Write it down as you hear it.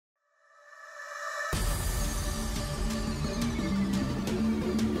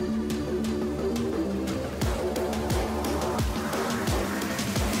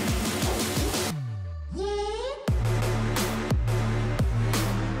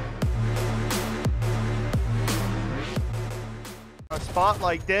A spot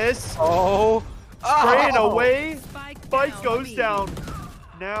like this. Oh. Spraying away. Spike Spike goes B. down.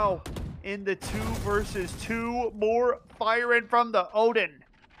 Now in the 2 versus 2. More firing from the Odin.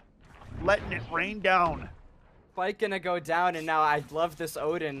 Letting it rain down. Spike gonna go down, and now I love this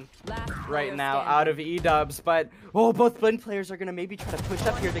Odin Last right player now standing. out of E-dubs, but both Blend players are gonna maybe try to push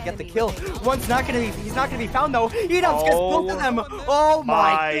up here to get the kill. He's not gonna be found though. E-dubs gets both of them. Oh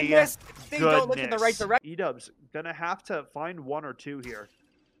my goodness. They don't look in the right direction. E-dubs gonna have to find 1 or 2 here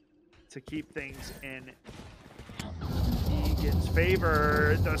to keep things in Egan's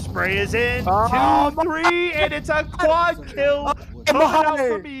favor. The spray is in. 2, 3, and it's a quad kill coming out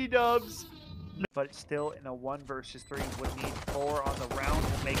from E-dubs. But still in a 1 versus 3, would need 4 on the round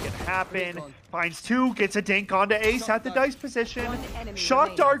to make it happen. Finds 2, gets a dink onto Ace at the dice position.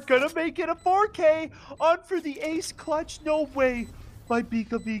 Shock Dart gonna make it a 4K on for the Ace clutch. No way by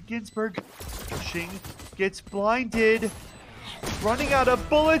Bika V Ginsburg. Pushing, gets blinded. Running out of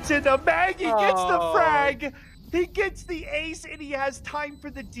bullets in the mag. He gets the frag. He gets the ace and he has time for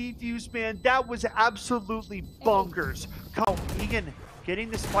the defuse, man. That was absolutely bonkers. Come, Egan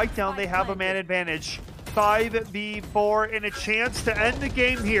getting the spike down. They have a man advantage. 5v4 and a chance to end the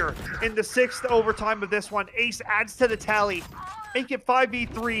game here in the 6th overtime of this one. Ace adds to the tally. Make it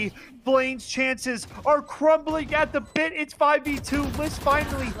 5v3. Blaine's chances are crumbling at the bit. It's 5v2. Liz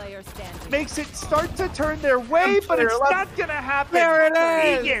finally makes it start to turn their way, but it's not going to happen. There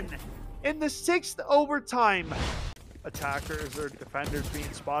it is. Egan in the 6th overtime. Attackers or defenders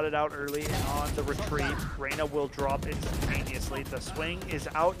being spotted out early and on the retreat. Reyna will drop instantaneously. The swing is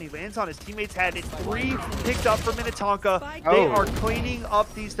out and he lands on his teammate's head. It's 3 picked up for Minnetonka. They are cleaning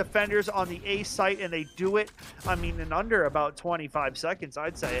up these defenders on the A site and they do it, I mean, in under about 25 seconds,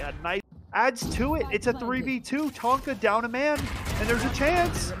 I'd say. A nice adds to it. It's a 3v2. Tonka down a man and there's a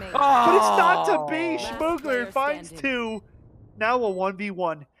chance. But it's not to be. Schmoogler finds 2. Now a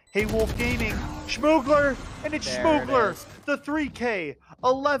 1v1. Hey Wolf Gaming, Schmoogler, and it's Schmoogler, the 3K,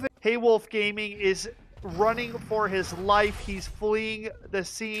 11. Hey Wolf Gaming is running for his life. He's fleeing the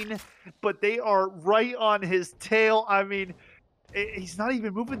scene, but they are right on his tail. I mean, he's not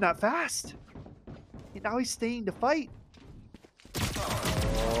even moving that fast. Now he's staying to fight.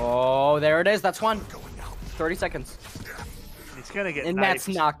 Oh, there it is. That's 1. 30 seconds. It's going to get And knifed. that's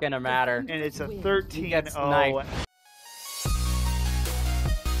not going to matter. And it's a 13-0.